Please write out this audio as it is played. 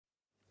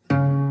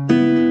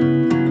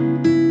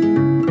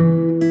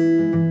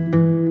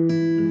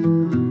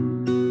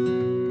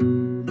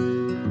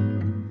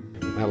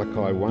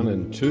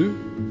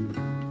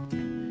2.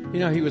 You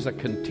know, he was a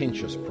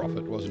contentious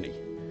prophet, wasn't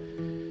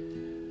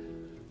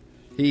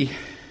he?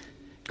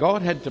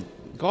 God had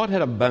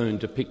a bone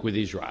to pick with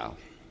Israel,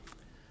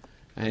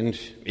 and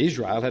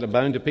Israel had a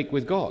bone to pick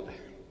with God.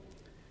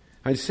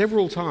 And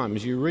several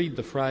times you read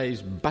the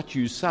phrase, "but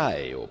you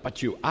say," or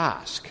 "but you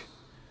ask."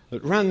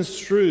 It runs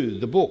through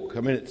the book. I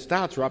mean, it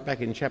starts right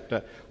back in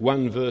chapter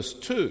 1, verse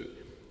 2.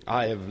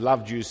 "I have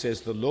loved you,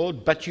 says the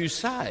Lord, but you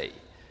say."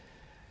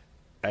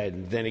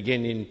 And then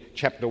again in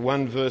chapter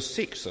 1, verse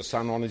 6, "A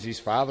son honours his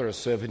father, a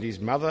servant his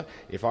mother.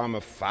 If I'm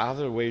a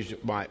father, where's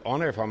my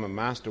honour? If I'm a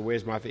master,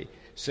 where's my fee?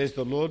 Says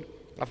the Lord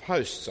of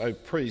hosts, O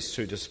priests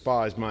who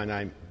despise my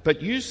name.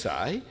 But you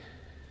say,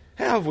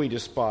 how have we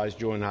despised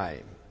your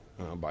name?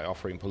 By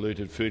offering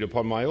polluted food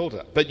upon my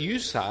altar. But you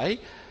say,"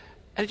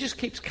 and it just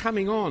keeps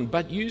coming on,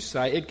 "but you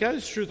say," it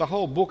goes through the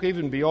whole book,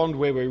 even beyond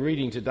where we're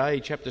reading today,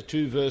 chapter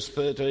 2, verse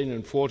 13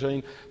 and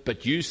 14,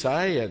 "but you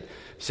say," and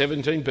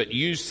 17, "but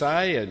you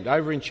say," and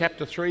over in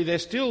chapter 3, they're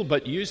still,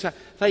 "but you say."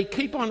 They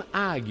keep on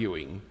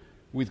arguing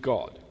with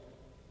God.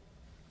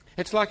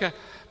 It's like a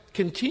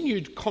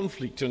continued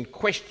conflict and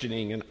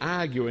questioning and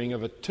arguing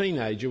of a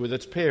teenager with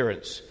its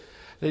parents.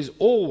 There's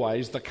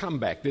always the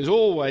comeback. There's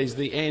always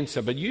the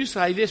answer. "But you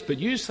say this, but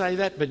you say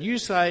that, but you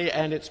say,"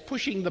 and it's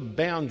pushing the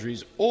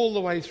boundaries all the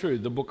way through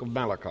the book of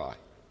Malachi.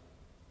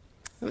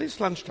 Now,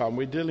 this lunchtime,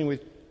 we're dealing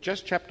with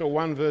just chapter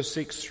 1, verse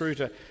 6 through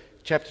to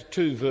chapter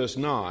 2, verse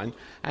 9,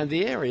 and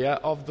the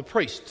area of the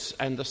priests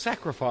and the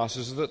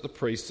sacrifices that the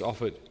priests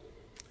offered.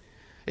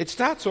 It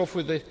starts off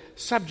with the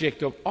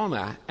subject of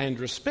honour and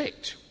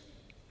respect,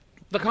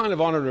 the kind of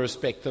honour and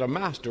respect that a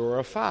master or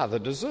a father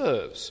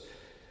deserves.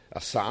 A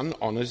son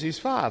honours his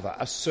father,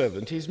 a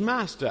servant his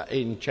master,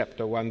 in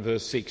chapter 1,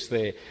 verse 6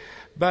 there.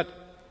 But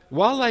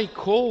while they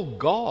call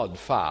God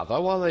Father,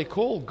 while they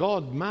call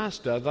God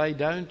Master, they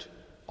don't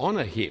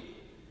honour him.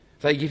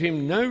 They give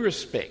him no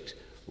respect.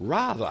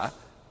 Rather,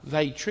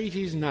 they treat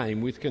his name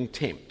with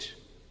contempt.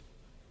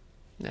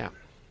 Now,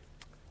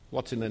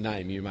 what's in a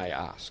name, you may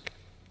ask?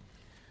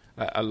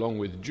 Along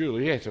with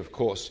Juliet, of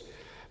course,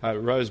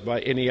 Rose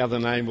by any other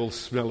name will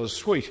smell as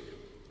sweet.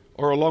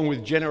 Or along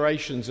with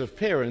generations of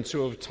parents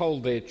who have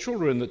told their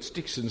children that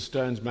sticks and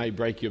stones may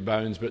break your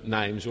bones, but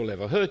names will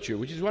never hurt you,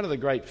 which is one of the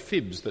great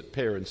fibs that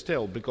parents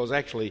tell, because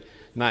actually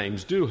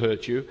names do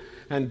hurt you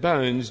and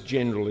bones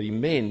generally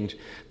mend.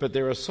 But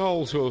there are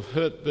souls who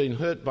have been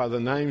hurt by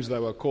the names they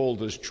were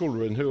called as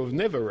children who have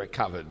never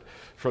recovered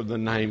from the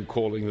name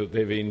calling that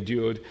they've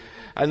endured.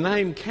 A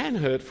name can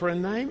hurt, for a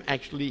name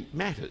actually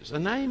matters. A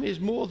name is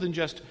more than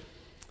just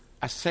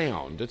a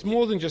sound. It's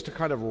more than just a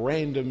kind of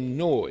random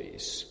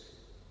noise.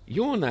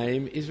 Your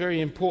name is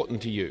very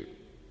important to you.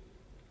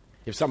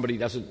 If somebody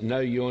doesn't know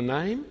your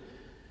name,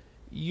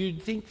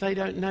 you'd think they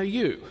don't know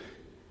you.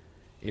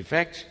 In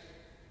fact,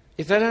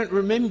 if they don't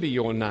remember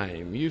your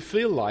name, you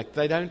feel like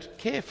they don't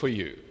care for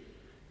you.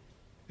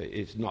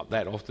 It's not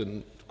that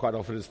often. Quite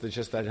often it's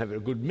just they don't have a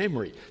good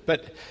memory.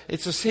 But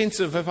it's a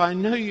sense of, if I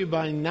know you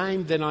by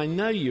name, then I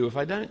know you. If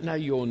I don't know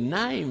your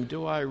name,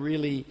 do I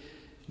really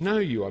know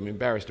you? I'm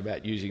embarrassed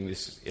about using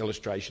this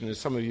illustration, as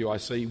some of you I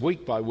see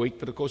week by week,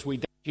 but of course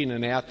we in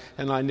and out,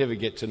 and I never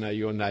get to know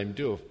your name,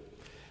 do I?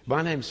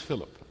 My name's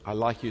Philip. I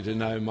like you to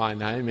know my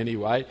name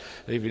anyway,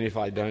 even if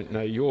I don't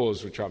know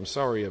yours, which I'm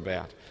sorry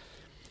about.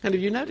 And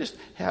have you noticed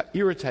how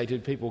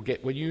irritated people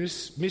get when you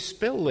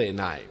misspell their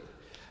name?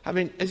 I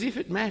mean, as if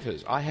it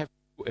matters. I have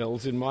 2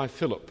 L's in my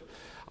Philip.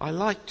 I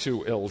like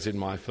 2 L's in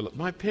my Philip.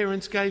 My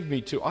parents gave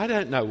me 2. I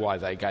don't know why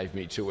they gave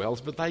me 2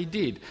 L's, but they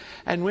did.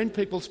 And when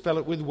people spell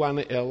it with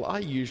 1 L, I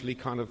usually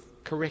kind of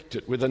correct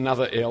it with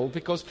another L,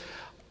 because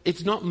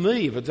it's not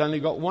me if it's only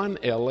got 1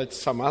 L, it's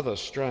some other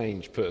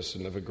strange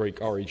person of a Greek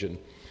origin.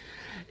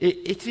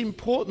 It's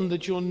important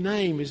that your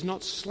name is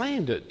not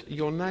slandered,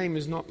 your name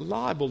is not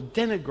libelled,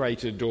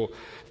 denigrated or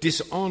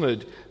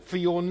dishonoured, for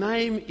your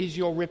name is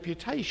your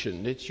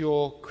reputation, it's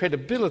your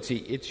credibility,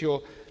 it's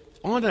your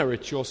honour,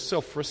 it's your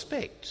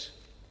self-respect.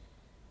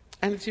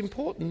 And it's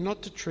important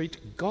not to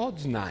treat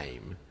God's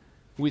name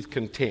with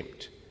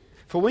contempt.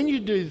 For when you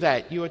do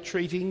that, you are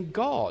treating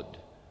God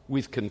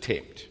with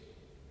contempt.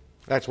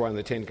 That's why in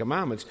the 10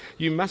 Commandments,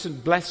 you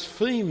mustn't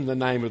blaspheme the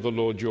name of the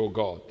Lord your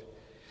God.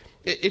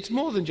 It's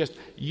more than just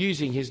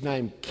using his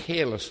name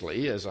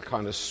carelessly as a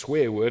kind of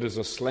swear word, as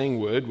a slang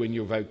word when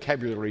your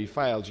vocabulary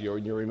fails you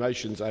and your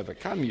emotions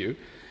overcome you.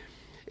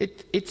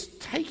 It's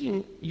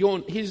taking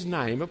his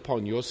name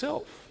upon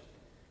yourself,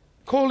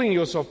 calling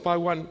yourself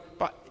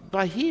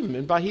by him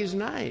and by his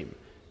name.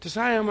 To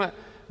say I'm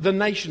the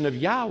nation of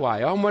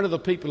Yahweh, I'm one of the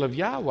people of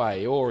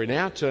Yahweh, or in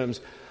our terms,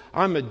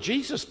 I'm a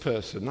Jesus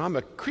person, I'm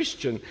a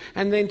Christian,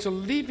 and then to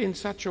live in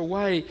such a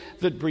way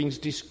that brings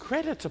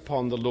discredit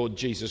upon the Lord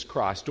Jesus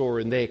Christ, or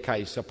in their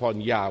case,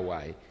 upon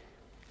Yahweh.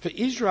 For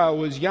Israel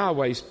was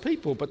Yahweh's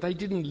people, but they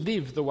didn't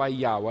live the way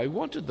Yahweh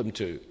wanted them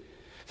to.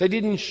 They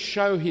didn't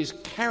show his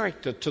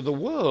character to the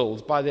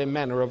world by their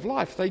manner of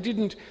life. They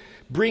didn't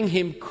bring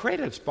him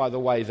credit by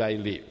the way they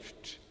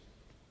lived.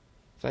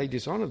 They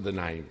dishonoured the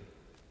name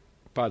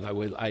by the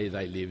way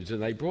they lived,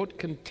 and they brought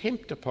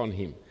contempt upon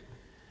him.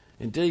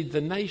 Indeed,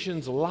 the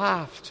nations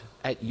laughed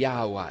at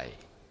Yahweh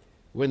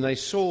when they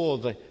saw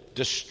the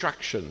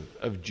destruction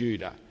of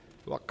Judah.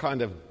 What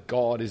kind of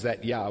God is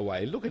that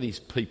Yahweh? Look at his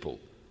people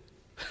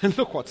and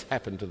look what's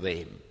happened to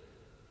them.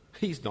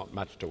 He's not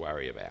much to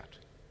worry about.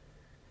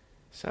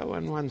 So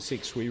in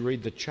 1:6 we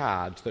read the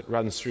charge that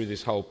runs through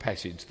this whole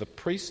passage. The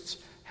priests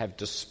have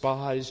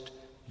despised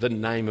the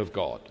name of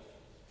God.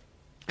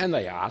 And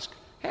they ask,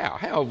 how?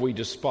 How have we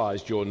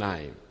despised your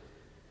name?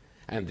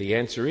 And the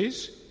answer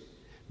is,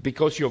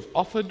 because you've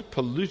offered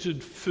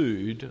polluted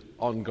food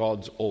on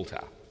God's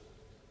altar.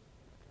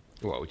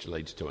 Well, which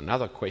leads to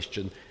another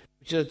question,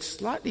 which is a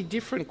slightly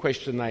different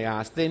question they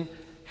ask. Then,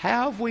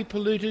 how have we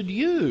polluted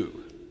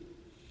you?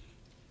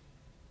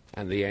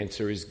 And the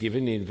answer is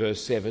given in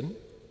verse 7,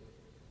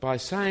 by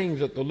saying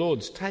that the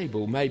Lord's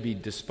table may be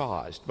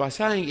despised, by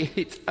saying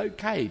it's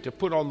okay to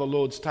put on the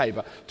Lord's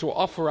table, to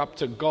offer up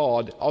to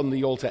God on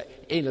the altar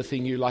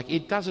anything you like.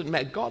 It doesn't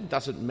matter. God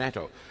doesn't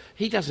matter.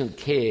 He doesn't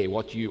care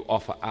what you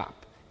offer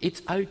up.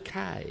 It's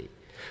okay.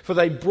 For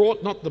they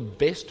brought not the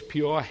best,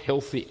 pure,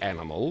 healthy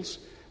animals,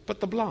 but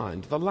the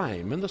blind, the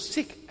lame, and the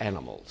sick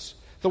animals.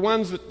 The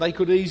ones that they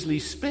could easily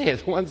spare,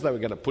 the ones they were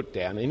going to put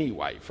down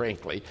anyway,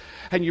 frankly.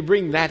 And you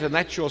bring that, and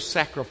that's your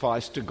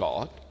sacrifice to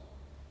God.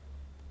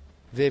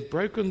 They've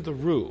broken the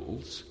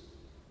rules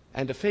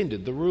and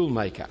offended the rule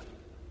maker.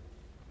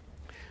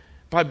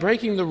 By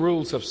breaking the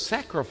rules of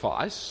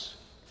sacrifice,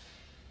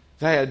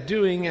 they are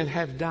doing and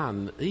have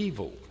done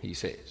evil, he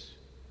says.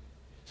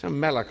 So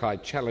Malachi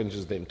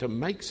challenges them to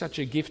make such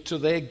a gift to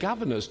their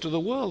governors, to the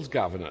world's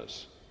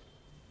governors.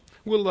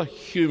 Will the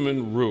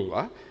human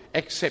ruler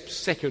accept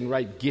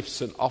second-rate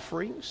gifts and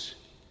offerings?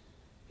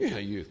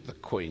 The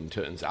Queen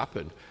turns up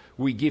and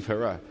we give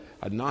her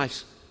a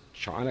nice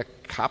china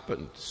cup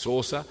and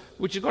saucer,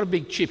 which has got a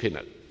big chip in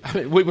it. I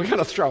mean, we're going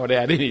to throw it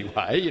out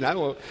anyway,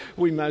 Well,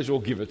 we may as well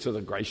give it to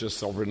the gracious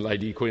sovereign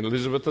lady, Queen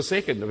Elizabeth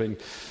II. I mean,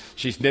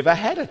 she's never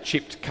had a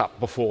chipped cup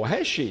before,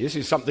 has she? This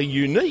is something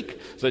unique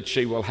that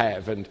she will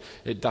have, and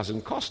it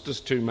doesn't cost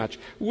us too much.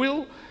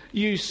 Will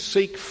you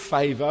seek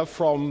favour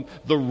from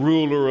the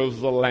ruler of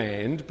the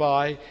land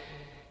by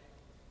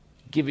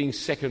giving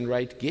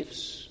second-rate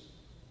gifts,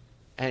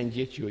 and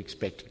yet you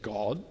expect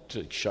God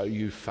to show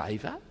you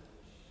favour?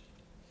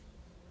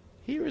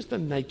 Here is the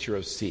nature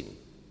of sin.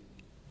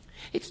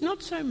 It's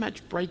not so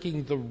much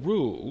breaking the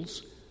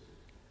rules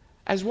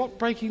as what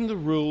breaking the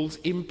rules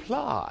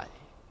imply,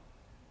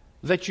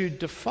 that you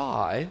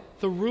defy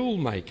the rule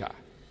maker.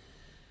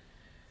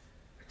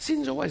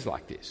 Sin's always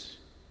like this.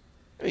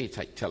 You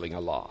take telling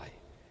a lie.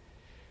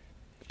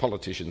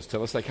 Politicians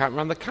tell us they can't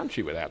run the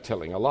country without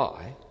telling a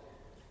lie.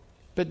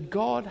 But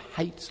God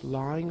hates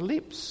lying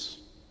lips.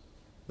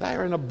 They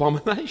are an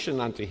abomination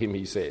unto him,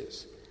 he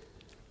says.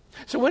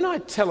 So when I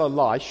tell a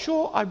lie,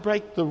 sure, I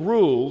break the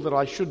rule that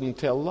I shouldn't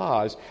tell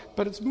lies,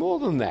 but it's more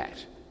than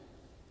that.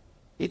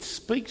 It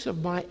speaks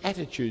of my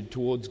attitude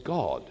towards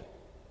God.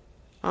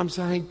 I'm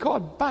saying,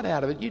 God, butt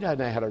out of it. You don't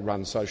know how to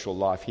run social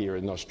life here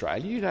in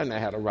Australia. You don't know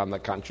how to run the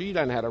country. You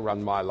don't know how to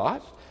run my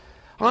life.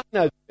 I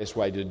know the best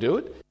way to do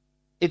it.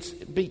 It's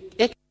be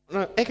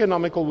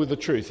economical with the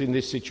truth in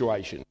this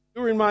situation.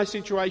 You're in my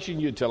situation,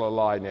 you tell a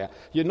lie now.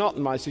 You're not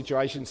in my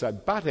situation, so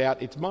butt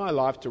out. It's my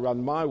life to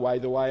run my way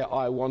the way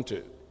I want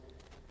to.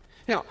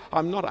 Now,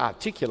 I'm not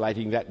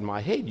articulating that in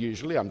my head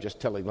usually, I'm just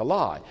telling the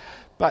lie.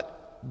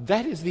 But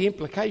that is the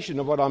implication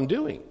of what I'm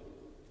doing.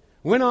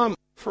 When I'm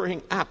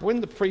offering up, when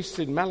the priests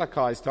in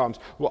Malachi's times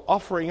were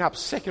offering up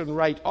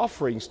second-rate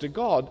offerings to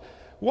God,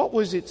 what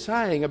was it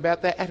saying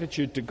about their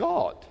attitude to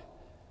God?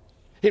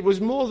 It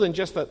was more than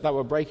just that they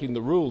were breaking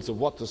the rules of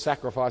what to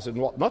sacrifice and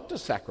what not to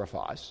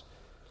sacrifice.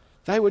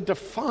 They were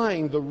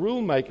defying the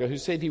rule maker who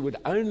said he would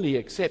only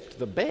accept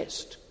the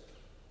best.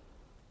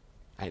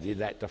 And in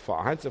that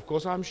defiance, of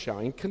course, I'm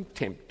showing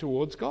contempt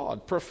towards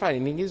God,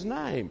 profaning his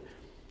name.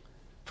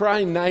 For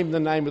I name the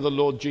name of the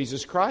Lord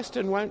Jesus Christ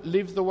and won't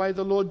live the way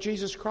the Lord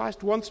Jesus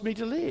Christ wants me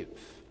to live.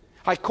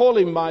 I call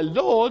him my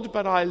Lord,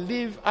 but I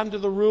live under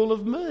the rule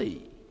of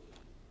me.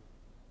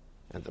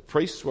 And the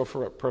priests were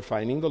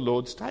profaning the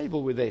Lord's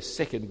table with their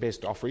second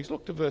best offerings.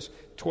 Look to verse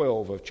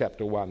 12 of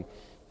chapter 1.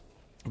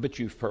 But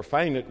you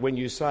profane it when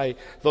you say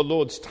the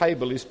Lord's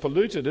table is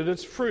polluted and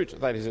its fruit,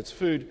 that is, its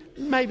food,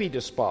 may be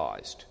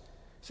despised.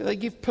 So they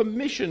give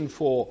permission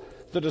for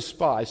the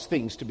despised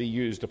things to be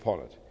used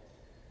upon it.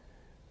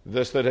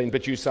 Verse 13,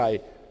 but you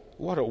say,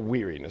 what a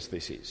weariness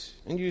this is,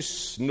 and you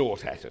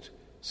snort at it,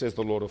 says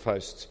the Lord of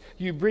hosts.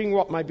 You bring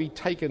what may be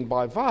taken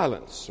by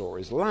violence, or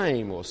is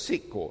lame or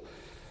sick, or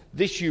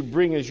this you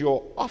bring as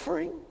your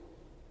offering?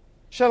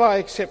 Shall I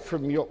accept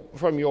from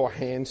your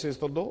hand, says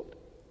the Lord?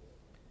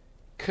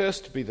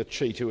 Cursed be the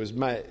cheat who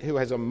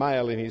has a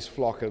male in his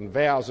flock and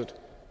vows it,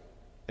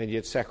 and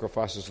yet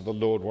sacrifices to the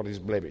Lord what is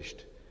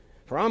blemished.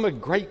 For I'm a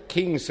great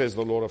king, says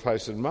the Lord of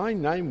hosts, and my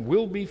name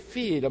will be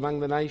feared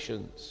among the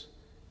nations.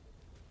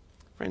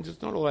 Friends,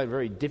 it's not all that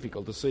very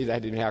difficult to see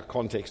that in our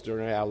context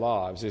or in our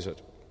lives, is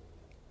it?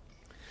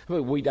 I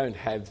mean, we don't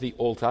have the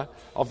altar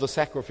of the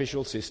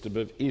sacrificial system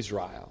of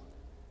Israel.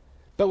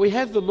 But we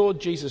have the Lord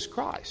Jesus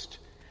Christ.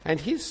 And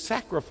his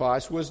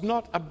sacrifice was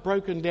not a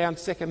broken down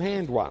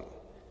second-hand one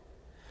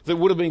that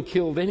would have been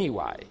killed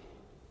anyway.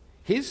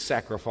 His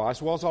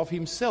sacrifice was of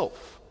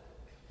himself,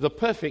 the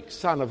perfect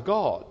Son of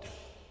God,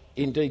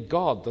 indeed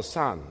God the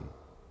Son.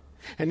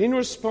 And in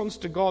response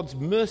to God's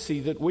mercy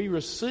that we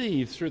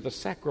receive through the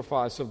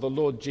sacrifice of the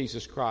Lord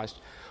Jesus Christ,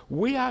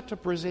 we are to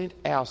present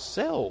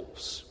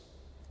ourselves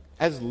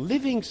as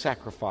living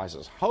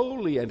sacrifices,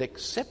 holy and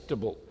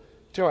acceptable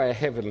to our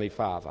Heavenly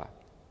Father.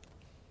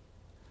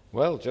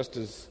 Well, just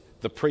as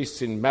the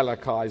priests in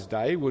Malachi's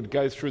day would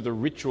go through the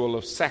ritual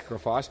of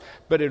sacrifice,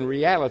 but in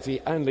reality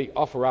only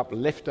offer up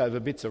leftover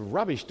bits of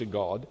rubbish to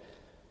God,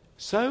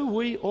 so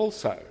we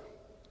also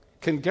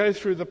can go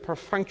through the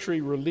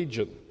perfunctory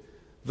religion,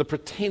 the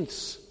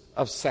pretense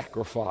of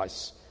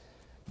sacrifice,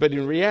 but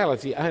in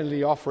reality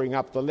only offering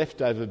up the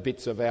leftover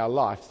bits of our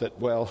life that,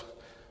 well,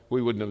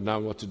 we wouldn't have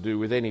known what to do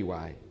with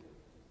anyway.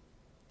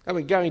 I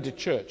mean, going to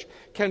church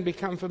can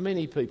become for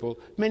many people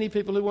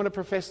who want to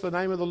profess the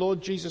name of the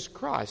Lord Jesus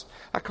Christ,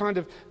 a kind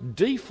of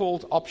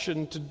default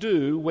option to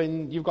do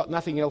when you've got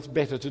nothing else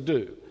better to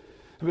do.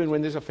 I mean,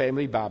 when there's a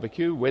family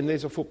barbecue, when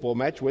there's a football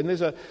match, when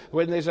there's an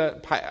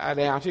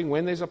outing,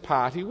 when there's a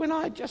party, when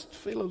I just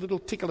feel a little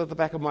tickle at the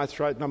back of my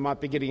throat and I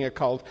might be getting a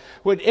cold,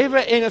 whenever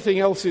anything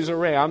else is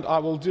around, I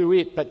will do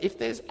it. But if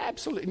there's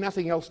absolutely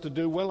nothing else to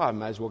do, well, I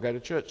may as well go to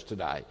church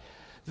today.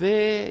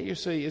 There, you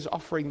see, is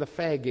offering the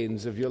fag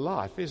ends of your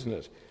life, isn't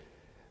it?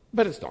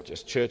 But it's not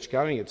just church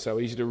going. It's so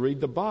easy to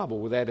read the Bible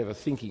without ever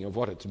thinking of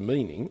what it's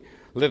meaning,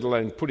 let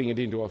alone putting it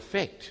into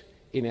effect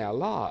in our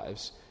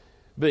lives.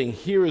 Being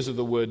hearers of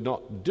the word,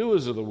 not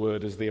doers of the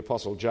word, as the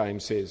Apostle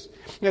James says.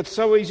 It's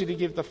so easy to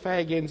give the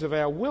fag ends of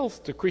our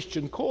wealth to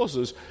Christian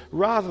causes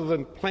rather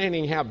than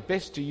planning how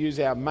best to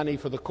use our money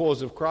for the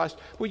cause of Christ.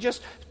 We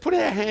just put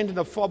our hand in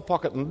the fob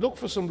pocket and look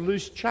for some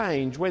loose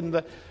change when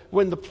the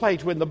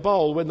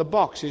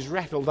box is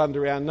rattled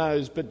under our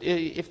nose. But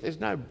if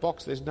there's no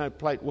box, there's no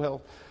plate,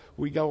 well,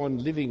 we go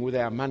on living with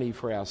our money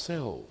for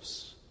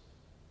ourselves.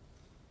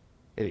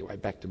 Anyway,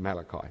 back to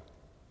Malachi.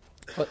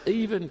 For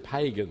even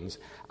pagans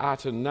are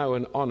to know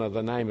and honour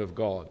the name of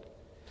God.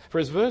 For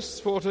as verse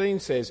 14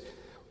 says,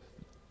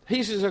 He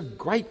is a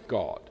great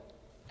God,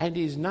 and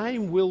his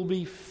name will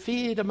be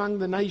feared among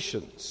the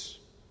nations.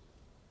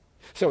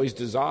 So his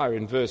desire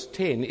in verse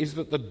 10 is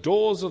that the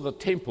doors of the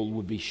temple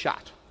would be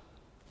shut,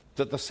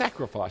 that the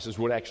sacrifices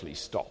would actually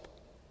stop.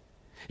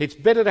 It's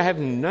better to have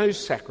no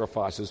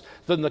sacrifices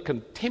than the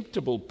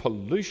contemptible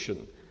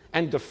pollution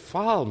and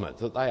defilement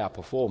that they are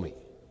performing.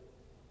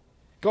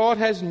 God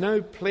has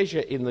no pleasure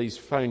in these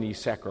phony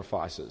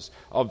sacrifices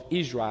of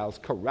Israel's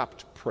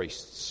corrupt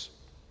priests.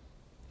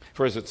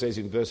 For as it says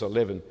in verse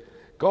 11,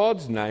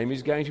 God's name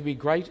is going to be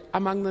great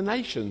among the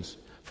nations,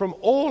 from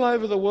all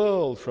over the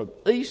world, from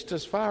east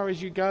as far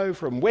as you go,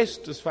 from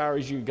west as far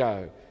as you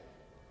go.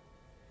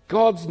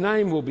 God's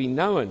name will be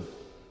known,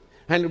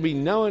 and it will be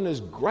known as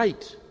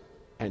great.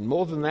 And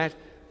more than that,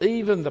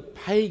 even the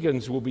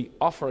pagans will be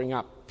offering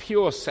up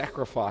pure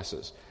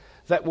sacrifices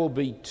that will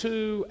be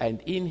to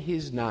and in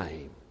his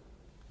name.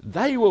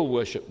 They will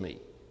worship me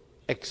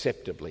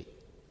acceptably.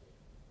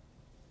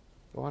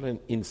 What an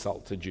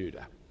insult to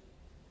Judah.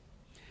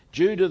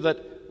 Judah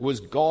that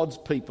was God's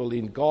people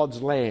in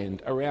God's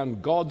land,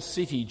 around God's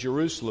city,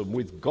 Jerusalem,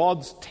 with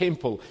God's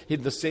temple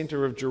in the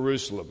centre of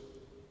Jerusalem.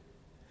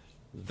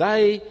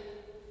 They,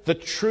 the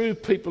true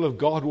people of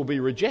God, will be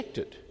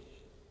rejected,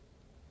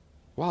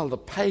 while the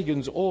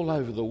pagans all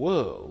over the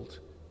world,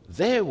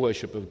 their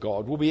worship of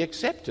God will be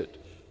accepted.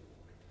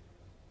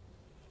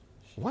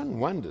 One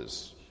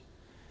wonders,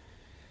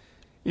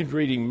 in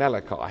reading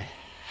Malachi,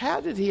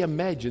 how did he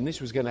imagine this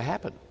was going to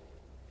happen?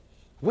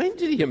 When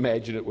did he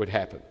imagine it would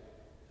happen?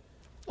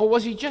 Or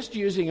was he just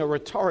using a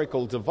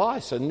rhetorical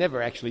device and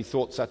never actually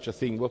thought such a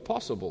thing were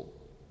possible?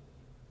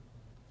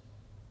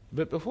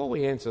 But before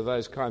we answer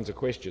those kinds of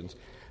questions,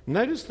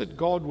 notice that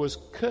God was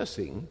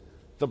cursing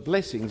the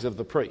blessings of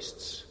the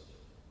priests.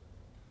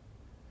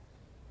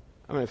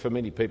 I mean, for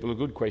many people, a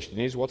good question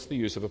is, what's the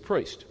use of a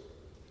priest?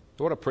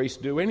 What do priests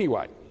do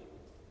anyway?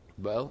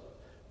 Well,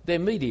 they're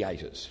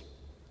mediators.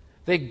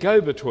 They're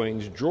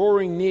go-betweens,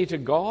 drawing near to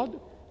God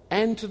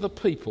and to the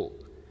people,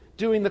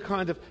 doing the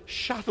kind of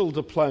shuttle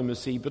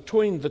diplomacy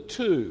between the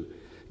two.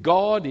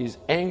 God is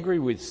angry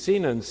with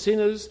sin and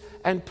sinners,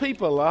 and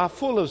people are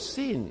full of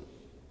sin.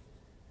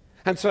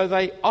 And so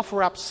they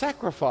offer up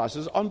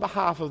sacrifices on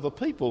behalf of the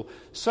people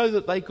so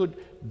that they could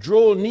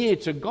draw near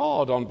to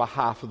God on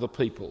behalf of the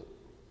people.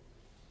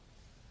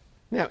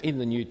 Now, in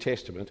the New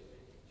Testament,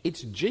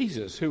 it's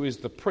Jesus who is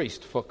the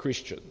priest for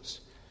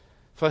Christians,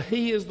 for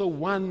he is the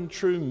one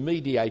true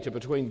mediator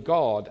between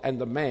God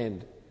and the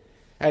man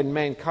and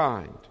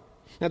mankind.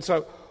 And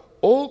so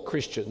all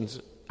Christians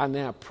are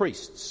now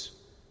priests,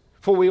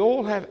 for we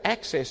all have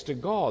access to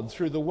God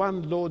through the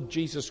one Lord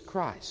Jesus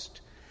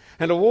Christ,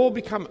 and have all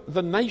become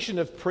the nation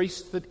of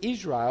priests that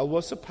Israel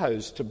was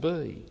supposed to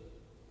be.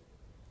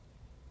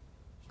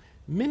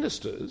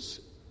 Ministers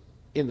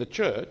in the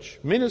church,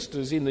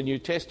 ministers in the New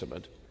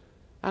Testament,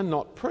 are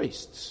not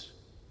priests,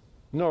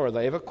 nor are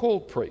they ever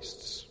called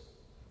priests.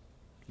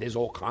 There's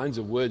all kinds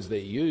of words they're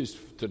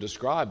used to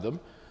describe them: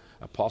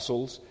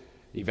 apostles,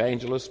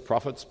 evangelists,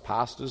 prophets,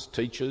 pastors,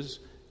 teachers,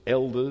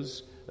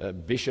 elders,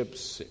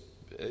 bishops.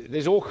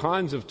 There's all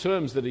kinds of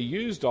terms that are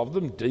used of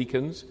them,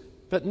 deacons,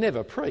 but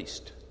never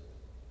priest.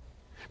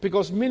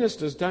 Because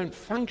ministers don't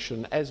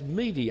function as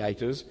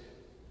mediators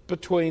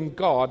between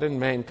God and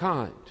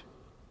mankind.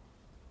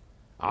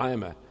 I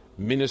am a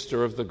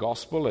minister of the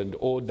gospel and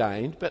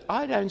ordained, but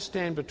I don't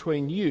stand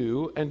between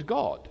you and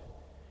God.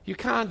 You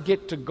can't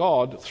get to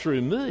God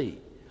through me.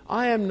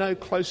 I am no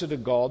closer to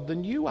God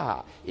than you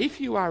are.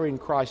 If you are in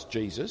Christ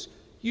Jesus,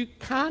 you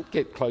can't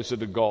get closer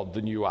to God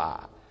than you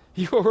are.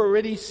 You're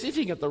already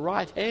sitting at the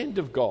right hand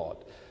of God,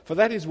 for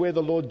that is where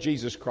the Lord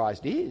Jesus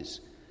Christ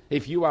is.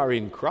 If you are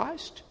in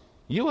Christ,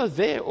 you are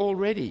there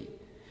already.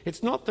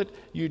 It's not that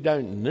you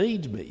don't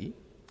need me.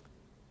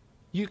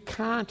 You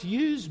can't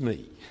use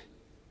me.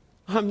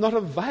 I'm not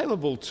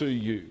available to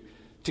you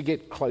to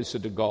get closer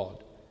to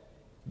God.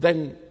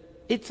 Then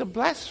it's a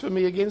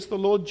blasphemy against the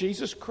Lord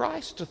Jesus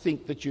Christ to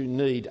think that you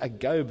need a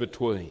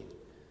go-between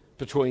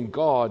between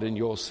God and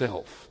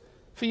yourself.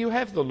 For you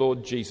have the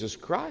Lord Jesus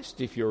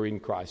Christ if you're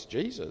in Christ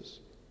Jesus.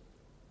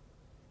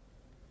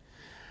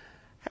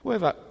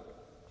 However,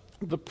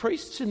 the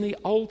priests in the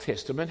Old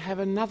Testament have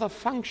another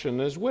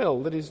function as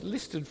well that is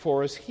listed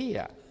for us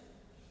here.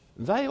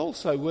 They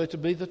also were to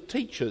be the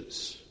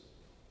teachers.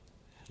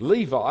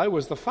 Levi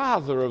was the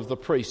father of the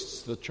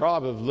priests. The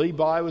tribe of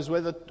Levi was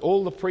where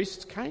all the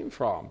priests came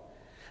from.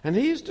 And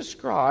he is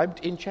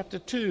described in chapter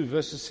 2,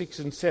 verses 6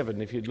 and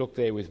 7, if you'd look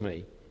there with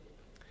me.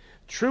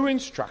 True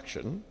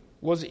instruction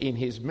was in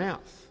his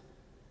mouth,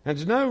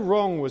 and no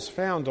wrong was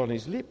found on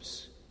his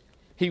lips.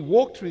 He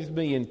walked with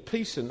me in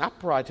peace and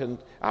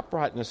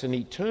uprightness, and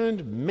he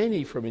turned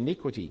many from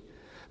iniquity.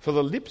 For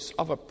the lips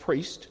of a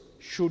priest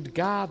should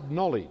guard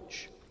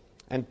knowledge,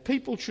 and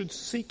people should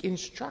seek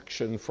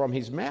instruction from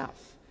his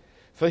mouth.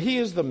 For he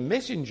is the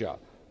messenger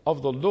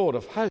of the Lord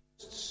of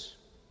hosts.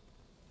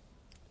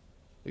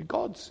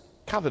 God's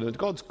covenant,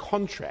 God's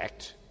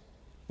contract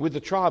with the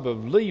tribe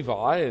of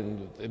Levi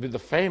and with the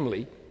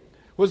family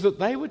was that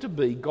they were to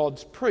be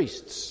God's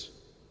priests,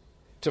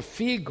 to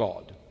fear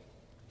God,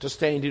 to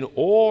stand in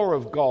awe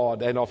of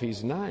God and of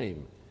his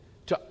name,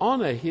 to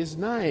honour his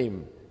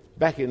name.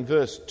 Back in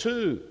verse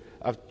 2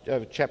 of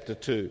chapter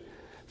 2,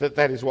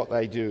 that is what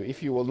they do.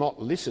 If you will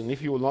not listen,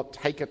 if you will not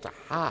take it to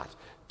heart,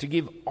 to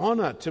give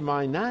honour to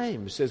my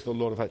name, says the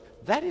Lord of hosts.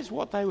 That is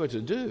what they were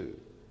to do.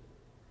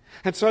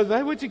 And so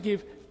they were to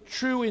give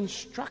true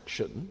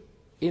instruction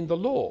in the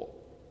law.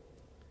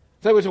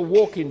 They were to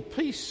walk in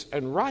peace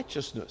and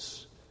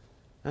righteousness,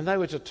 and they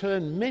were to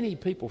turn many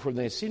people from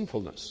their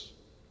sinfulness.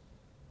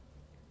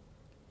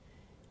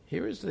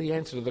 Here is the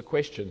answer to the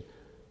question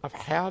of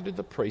how did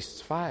the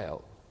priests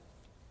fail?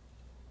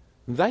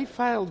 They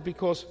failed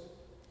because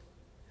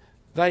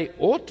they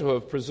ought to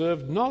have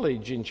preserved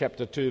knowledge in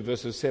chapter 2,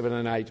 verses 7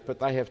 and 8, but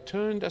they have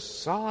turned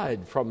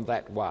aside from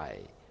that way.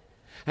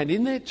 And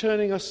in their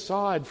turning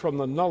aside from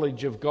the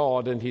knowledge of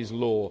God and his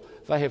law,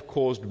 they have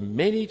caused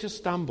many to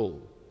stumble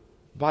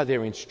by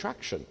their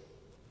instruction,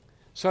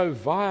 so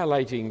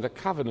violating the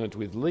covenant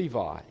with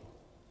Levi.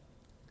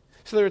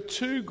 So there are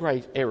two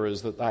great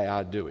errors that they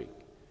are doing.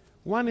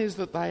 One is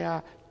that they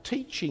are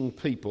teaching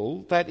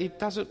people that it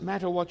doesn't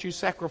matter what you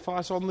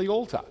sacrifice on the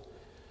altar,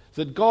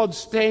 that God's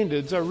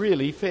standards are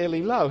really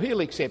fairly low.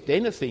 He'll accept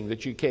anything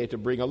that you care to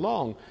bring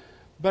along.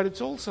 But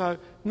it's also,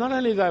 not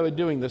only they were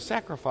doing the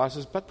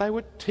sacrifices, but they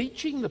were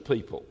teaching the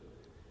people.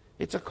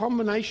 It's a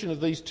combination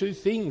of these two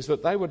things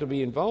that they were to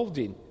be involved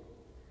in.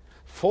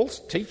 False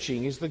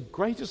teaching is the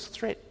greatest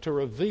threat to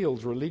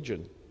revealed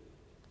religion.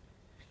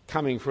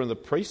 Coming from the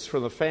priests,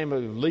 from the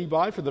family of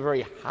Levi, from the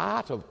very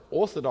heart of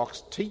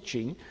orthodox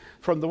teaching,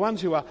 from the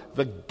ones who are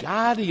the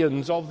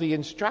guardians of the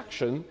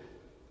instruction,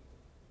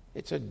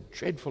 it's a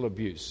dreadful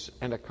abuse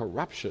and a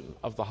corruption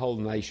of the whole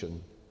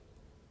nation.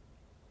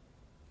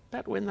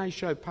 But when they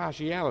show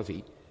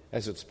partiality,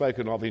 as it's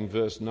spoken of in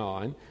verse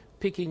 9,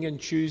 picking and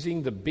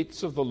choosing the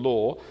bits of the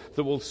law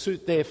that will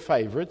suit their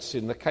favourites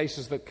in the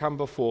cases that come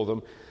before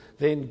them,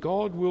 then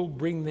God will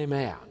bring them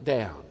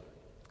down,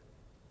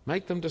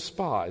 make them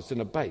despised and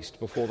abased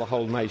before the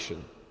whole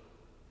nation.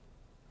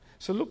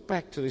 So look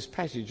back to this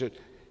passage and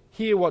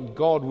hear what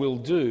God will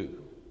do.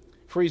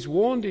 For he's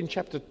warned in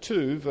chapter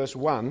 2, verse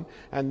 1,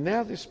 and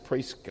now,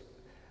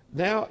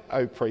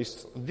 O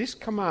priests, this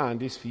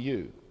command is for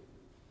you.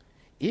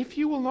 If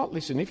you will not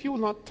listen, if you will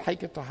not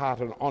take it to heart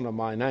and honour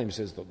my name,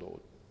 says the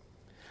Lord,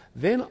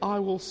 then I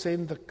will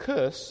send the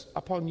curse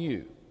upon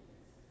you,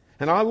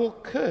 and I will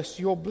curse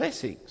your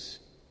blessings.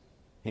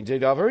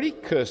 Indeed, I've already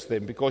cursed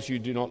them because you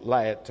do not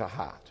lay it to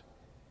heart.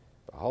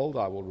 Behold,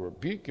 I will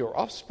rebuke your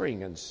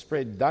offspring and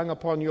spread dung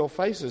upon your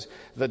faces,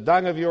 the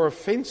dung of your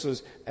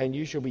offences, and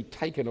you shall be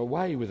taken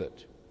away with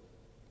it.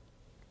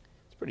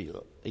 It's pretty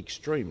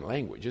extreme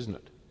language, isn't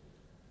it?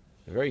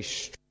 Very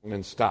strong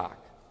and stark.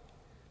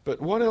 But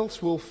what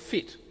else will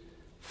fit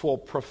for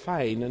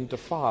profane and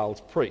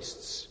defiled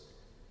priests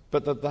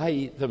but that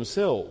they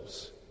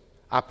themselves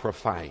are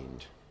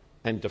profaned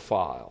and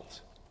defiled?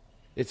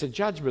 It's a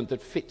judgment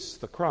that fits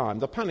the crime,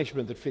 the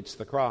punishment that fits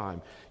the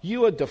crime.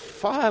 You are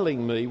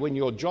defiling me when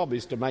your job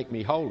is to make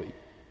me holy.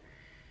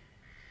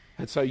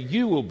 And so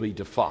you will be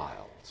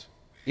defiled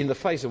in the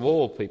face of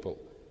all people.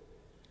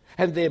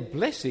 And their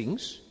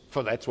blessings,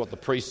 for that's what the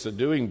priests are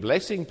doing,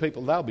 blessing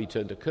people, they'll be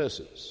turned to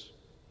curses.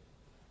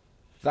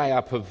 They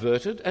are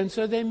perverted, and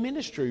so their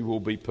ministry will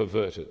be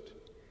perverted.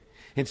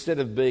 Instead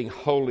of being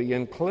holy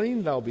and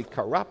clean, they'll be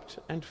corrupt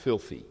and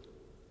filthy.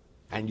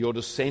 And your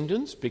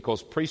descendants,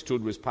 because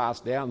priesthood was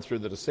passed down through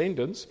the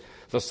descendants,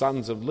 the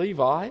sons of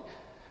Levi,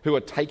 who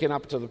are taken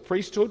up to the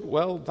priesthood,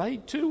 well, they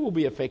too will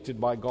be affected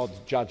by God's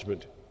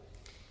judgment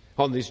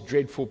on this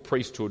dreadful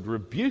priesthood,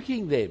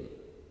 rebuking them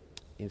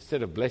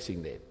instead of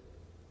blessing them.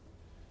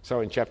 So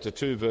in chapter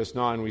 2, verse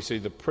 9, we see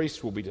the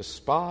priests will be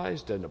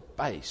despised and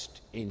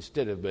abased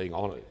instead of being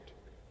honoured.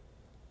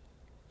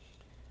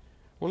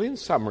 Well, in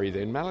summary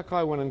then,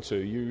 Malachi 1 and 2,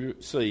 you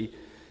see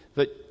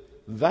that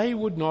they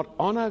would not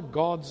honour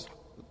God's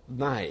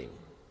name.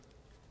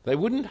 They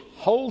wouldn't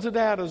hold it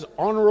out as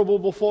honourable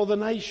before the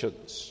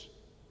nations.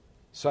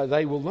 So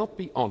they will not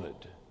be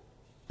honoured,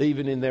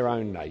 even in their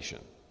own nation.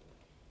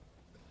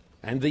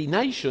 And the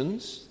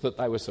nations that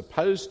they were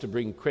supposed to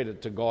bring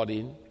credit to God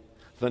in,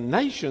 the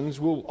nations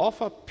will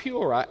offer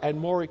purer and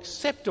more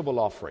acceptable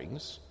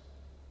offerings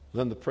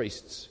than the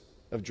priests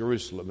of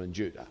Jerusalem and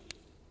Judah.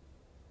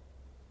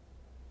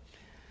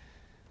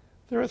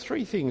 There are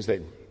three things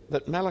then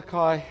that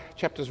Malachi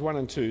chapters 1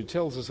 and 2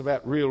 tells us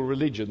about real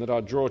religion that I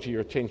draw to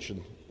your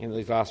attention in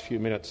these last few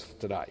minutes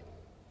today.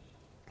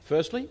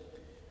 Firstly,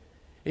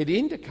 it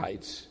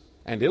indicates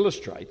and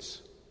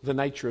illustrates the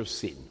nature of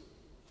sin.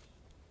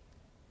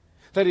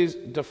 That is,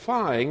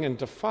 defying and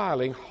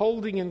defiling,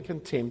 holding in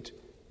contempt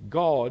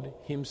God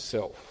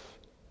himself.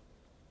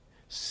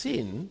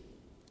 Sin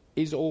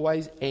is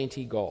always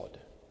anti-God.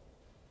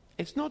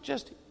 It's not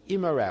just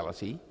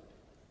immorality,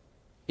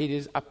 it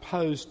is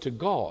opposed to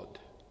God.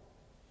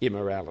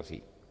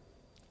 Immorality.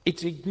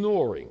 It's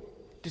ignoring,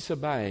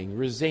 disobeying,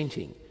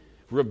 resenting,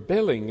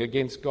 rebelling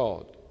against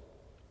God.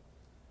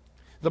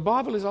 The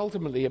Bible is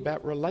ultimately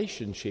about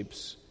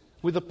relationships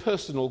with a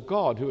personal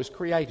God who has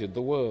created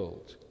the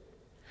world.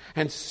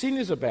 And sin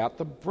is about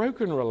the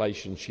broken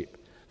relationship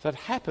that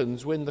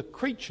happens when the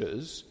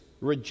creatures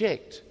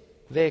reject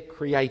their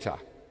Creator.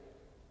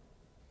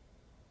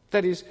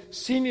 That is,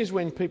 sin is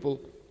when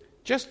people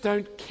just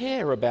don't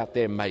care about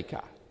their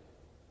Maker.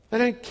 They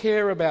don't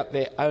care about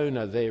their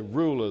owner, their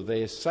ruler,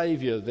 their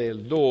saviour, their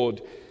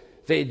Lord,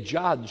 their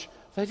judge.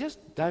 They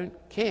just don't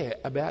care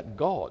about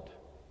God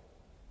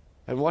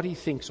and what he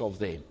thinks of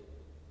them.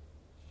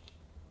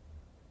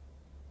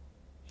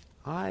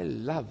 I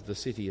love the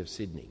city of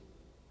Sydney.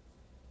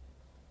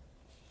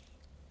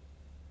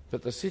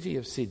 But the city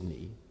of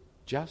Sydney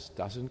just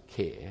doesn't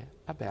care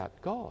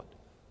about God.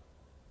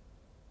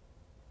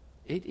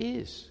 It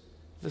is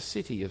the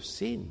city of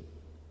sin,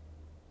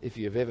 if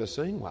you've ever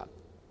seen one.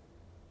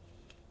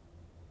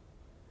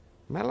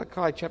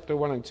 Malachi chapter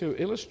 1 and 2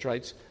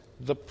 illustrates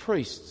the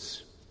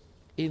priests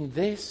in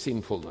their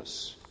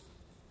sinfulness,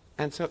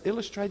 and so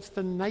illustrates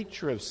the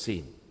nature of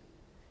sin.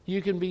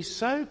 You can be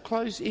so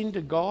close into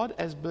God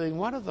as being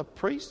one of the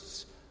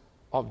priests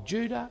of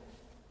Judah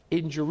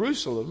in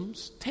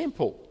Jerusalem's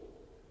temple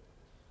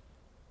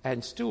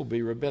and still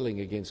be rebelling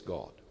against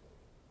God.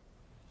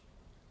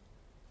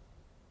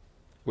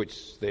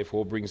 Which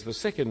therefore brings the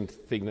second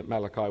thing that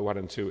Malachi 1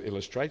 and 2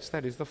 illustrates,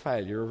 that is the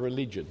failure of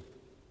religion.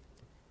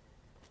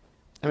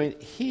 I mean,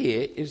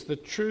 here is the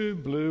true,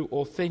 blue,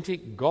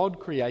 authentic,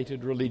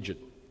 God-created religion.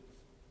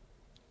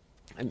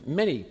 And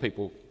many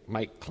people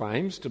make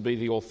claims to be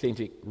the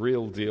authentic,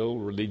 real-deal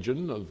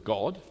religion of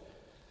God.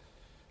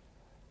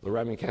 The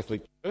Roman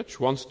Catholic Church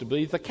wants to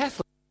be the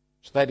Catholic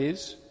Church, that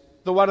is,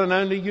 the one and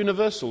only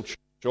universal church,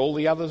 all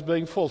the others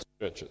being false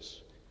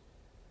churches.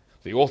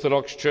 The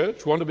Orthodox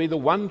Church want to be the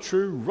one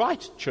true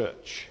right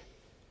church.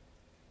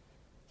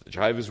 The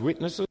Jehovah's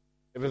Witnesses,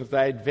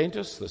 Seventh-day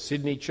Adventists, the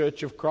Sydney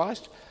Church of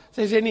Christ,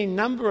 there's any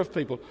number of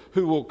people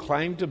who will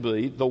claim to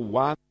be the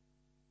one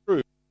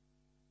true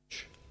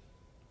church.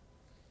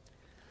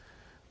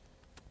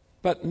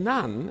 But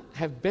none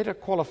have better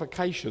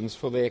qualifications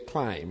for their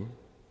claim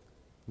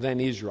than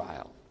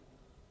Israel,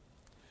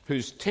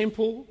 whose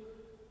temple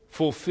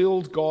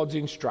fulfilled God's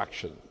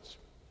instructions,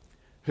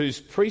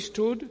 whose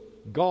priesthood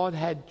God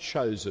had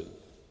chosen,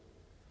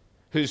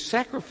 whose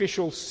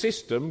sacrificial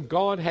system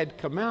God had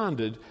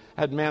commanded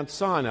at Mount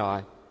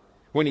Sinai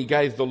when he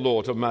gave the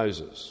law to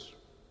Moses.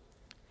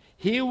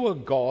 Here were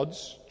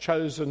God's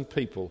chosen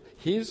people,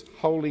 his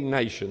holy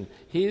nation,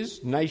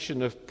 his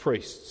nation of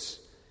priests.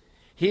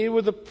 Here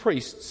were the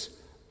priests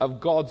of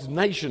God's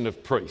nation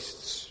of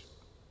priests.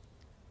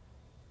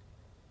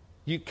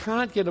 You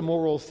can't get a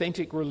more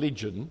authentic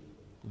religion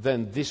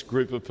than this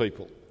group of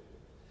people.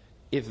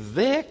 If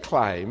their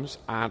claims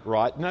aren't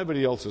right,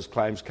 nobody else's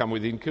claims come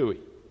within cooey.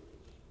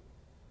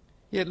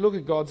 Yet look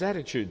at God's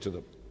attitude to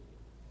them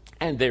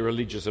and their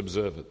religious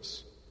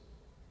observance.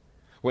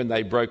 When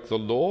they broke the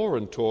law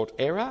and taught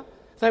error,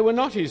 they were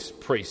not his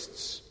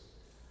priests.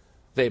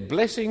 Their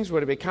blessings were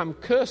to become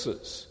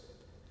curses,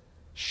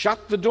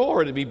 Shut the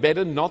door. It'd be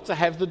better not to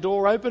have the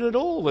door open at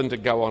all than to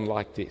go on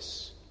like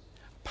this.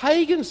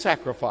 Pagan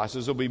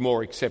sacrifices will be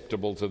more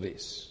acceptable to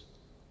this.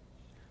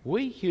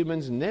 We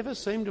humans never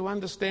seem to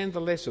understand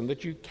the lesson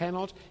that you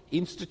cannot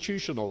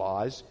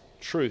institutionalise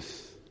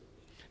truth.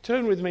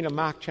 Turn with me to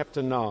Mark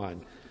chapter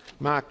 9.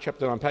 Mark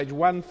chapter 9, page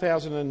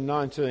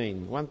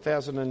 1019.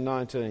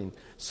 1019.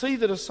 See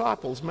the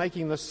disciples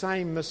making the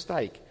same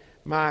mistake.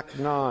 Mark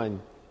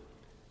 9,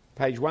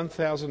 page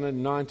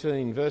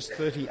 1019, verse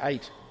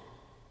 38.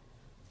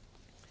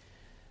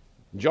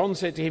 John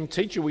said to him,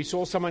 "Teacher, we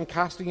saw someone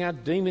casting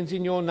out demons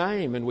in your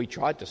name, and we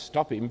tried to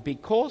stop him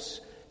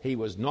because he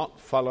was not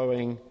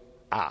following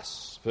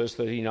us." Verse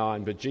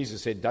 39, but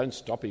Jesus said, "Don't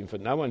stop him, for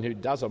no one who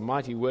does a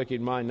mighty work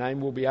in my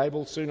name will be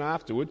able soon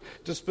afterward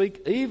to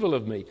speak evil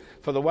of me,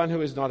 for the one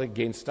who is not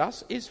against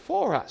us is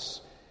for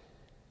us."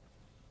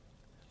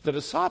 The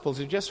disciples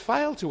have just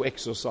failed to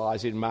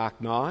exercise in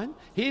Mark 9.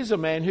 Here's a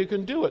man who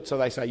can do it, so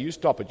they say, "You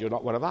stop it, you're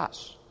not one of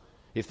us."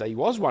 If he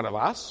was one of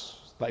us,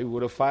 they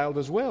would have failed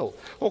as well.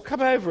 Or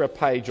come over a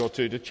page or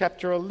two to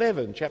chapter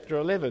 11,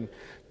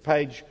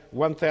 page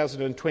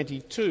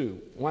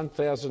 1022,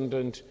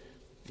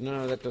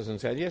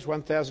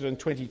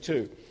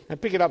 1022, and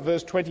pick it up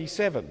verse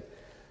 27.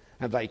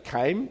 And they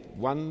came,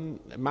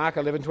 Mark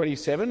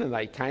 11:27, and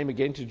they came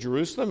again to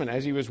Jerusalem, and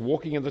as he was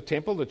walking in the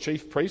temple, the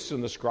chief priests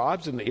and the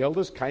scribes and the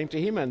elders came to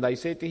him, and they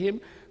said to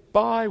him,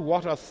 "By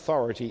what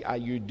authority are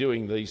you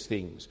doing these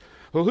things?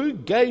 Well, who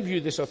gave you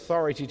this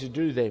authority to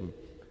do them?"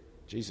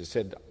 Jesus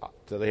said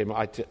to them,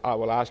 I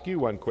will ask you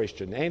one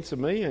question. Answer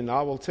me, and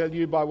I will tell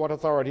you by what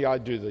authority I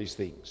do these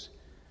things.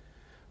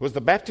 Was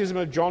the baptism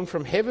of John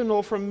from heaven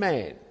or from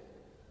man?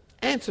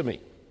 Answer me.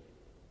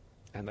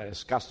 And they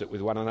discussed it with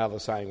one another,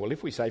 saying, well,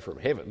 if we say from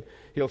heaven,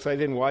 he'll say,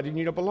 then why didn't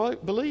you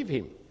not believe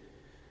him?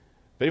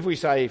 But if we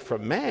say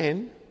from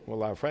man, well,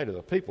 they're afraid of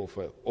the people,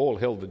 for all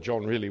held that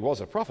John really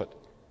was a prophet.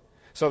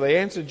 So they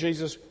answered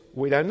Jesus,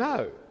 we don't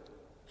know.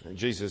 And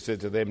Jesus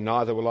said to them,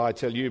 neither will I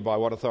tell you by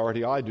what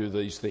authority I do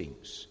these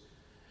things.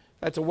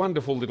 That's a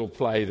wonderful little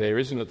play there,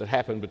 isn't it, that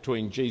happened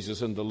between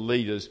Jesus and the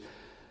leaders.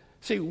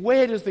 See,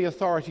 where does the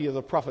authority of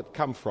the prophet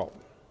come from?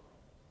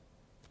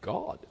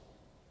 God.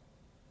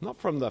 Not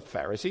from the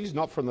Pharisees,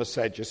 not from the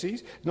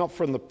Sadducees, not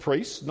from the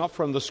priests, not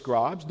from the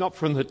scribes, not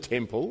from the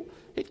temple.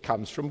 It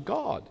comes from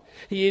God.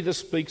 He either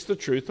speaks the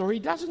truth or he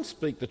doesn't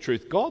speak the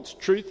truth. God's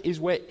truth is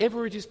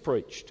wherever it is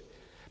preached,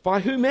 by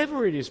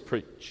whomever it is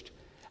preached.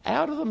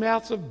 Out of the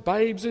mouths of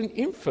babes and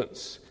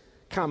infants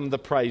come the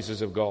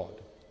praises of God.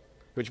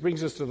 Which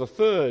brings us to the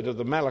third of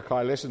the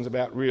Malachi lessons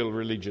about real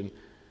religion.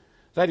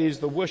 That is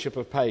the worship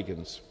of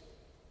pagans.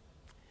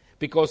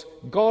 Because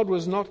God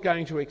was not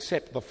going to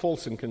accept the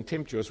false and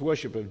contemptuous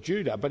worship of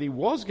Judah, but he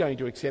was going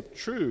to accept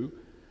true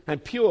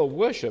and pure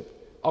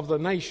worship of the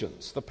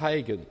nations, the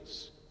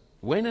pagans.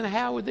 When and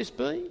how would this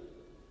be?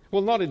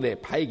 Well, not in their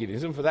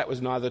paganism, for that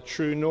was neither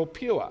true nor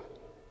pure.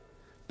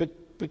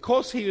 But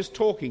because he was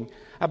talking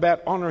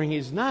about honouring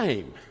his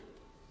name,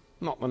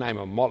 not the name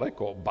of Moloch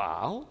or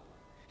Baal,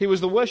 it was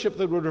the worship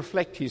that would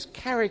reflect his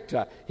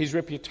character, his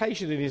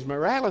reputation and his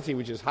morality,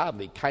 which is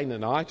hardly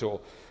Canaanite or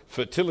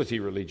fertility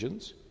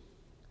religions.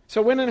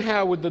 So when and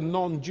how would the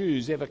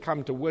non-Jews ever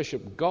come to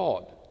worship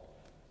God?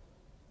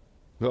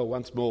 Well,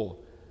 once more,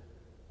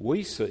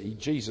 we see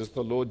Jesus,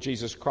 the Lord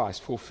Jesus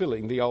Christ,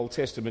 fulfilling the Old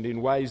Testament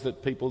in ways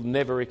that people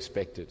never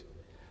expected.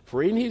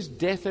 For in his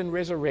death and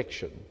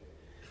resurrection,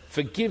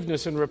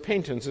 forgiveness and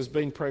repentance has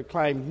been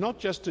proclaimed not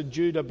just to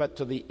Judah but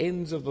to the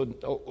ends of the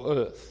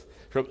earth,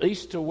 from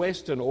east to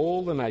west and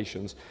all the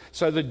nations,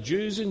 so that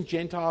Jews and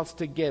Gentiles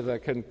together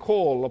can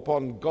call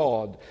upon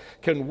God,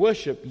 can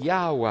worship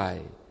Yahweh.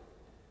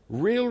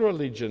 Real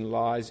religion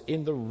lies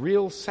in the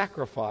real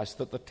sacrifice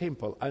that the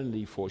temple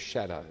only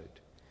foreshadowed.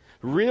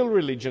 Real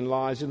religion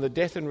lies in the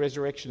death and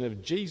resurrection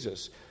of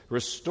Jesus,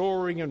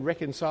 restoring and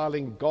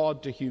reconciling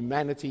God to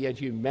humanity and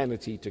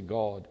humanity to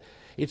God.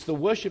 It's the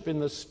worship in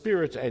the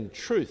spirit and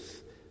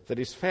truth that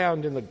is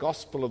found in the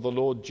gospel of the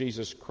Lord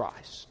Jesus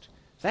Christ.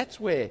 That's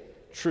where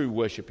true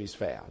worship is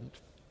found.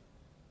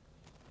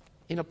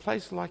 In a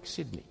place like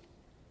Sydney,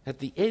 at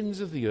the ends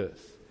of the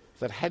earth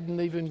that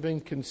hadn't even been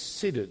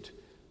considered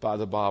by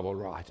the Bible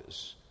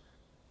writers,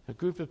 a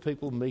group of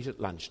people meet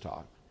at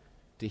lunchtime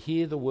to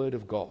hear the word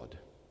of God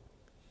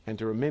and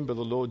to remember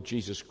the Lord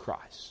Jesus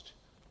Christ,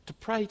 to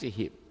pray to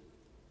him,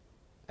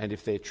 and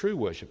if they're true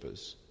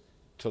worshippers,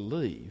 to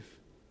leave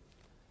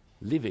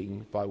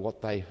living by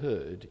what they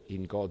heard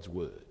in God's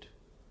word,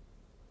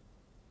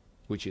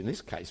 which in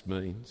this case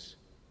means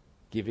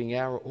giving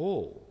our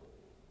all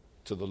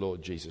to the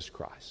Lord Jesus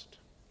Christ.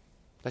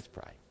 Let's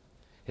pray.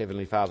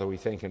 Heavenly Father, we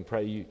thank and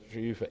pray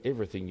you for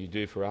everything you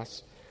do for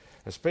us,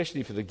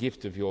 especially for the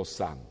gift of your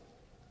Son,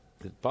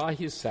 that by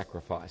his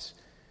sacrifice,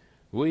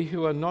 we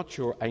who are not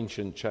your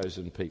ancient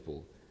chosen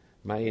people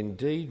may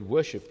indeed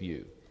worship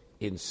you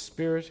in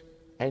spirit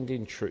and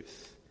in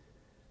truth,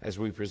 as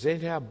we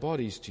present our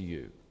bodies to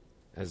you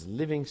as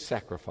living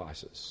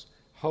sacrifices,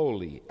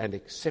 holy and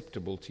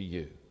acceptable to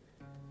you.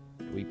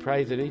 We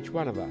pray that each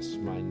one of us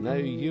may know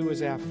you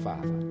as our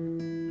Father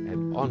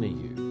and honour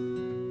you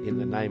in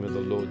the name of the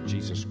Lord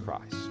Jesus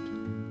Christ.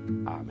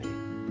 Amen.